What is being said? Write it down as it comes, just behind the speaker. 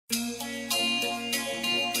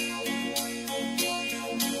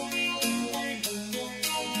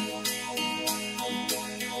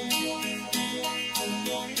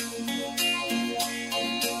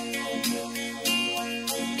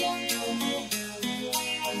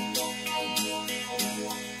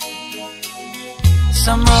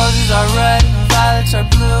Some roses are red and violets are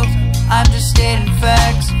blue. I'm just stating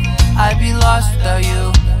facts. I'd be lost without you,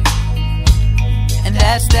 and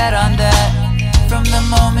that's that on that. From the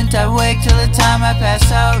moment I wake till the time I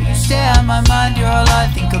pass out, you stay on my mind, you're all I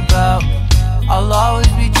think about. I'll always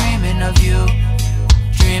be dreaming of you,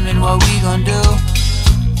 dreaming what we gon' do.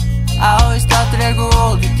 I always thought that I'd grow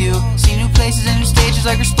old with you, see new places and new stages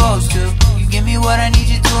like we're supposed to. You give me what I need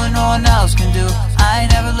you to and no one else can do. I ain't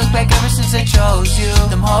never looked back ever since I chose you.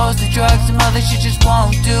 Them hoes, the drugs, them other shit just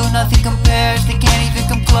won't do. Nothing compares, they can't even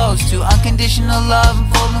come close to unconditional love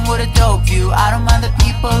unfolding with a dope view. I don't mind the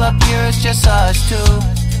people up here, it's just us two.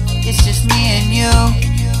 It's just me and you,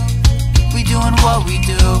 we doing what we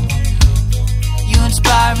do. You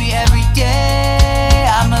inspire me every day,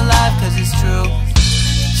 I'm alive cause it's true.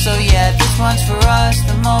 So yeah, this one's for us.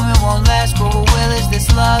 The moment won't last, but what will is this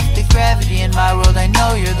love. The gravity in my world, I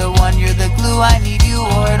know you're the one. You're the glue, I need you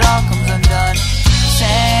or it all comes undone.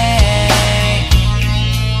 Same.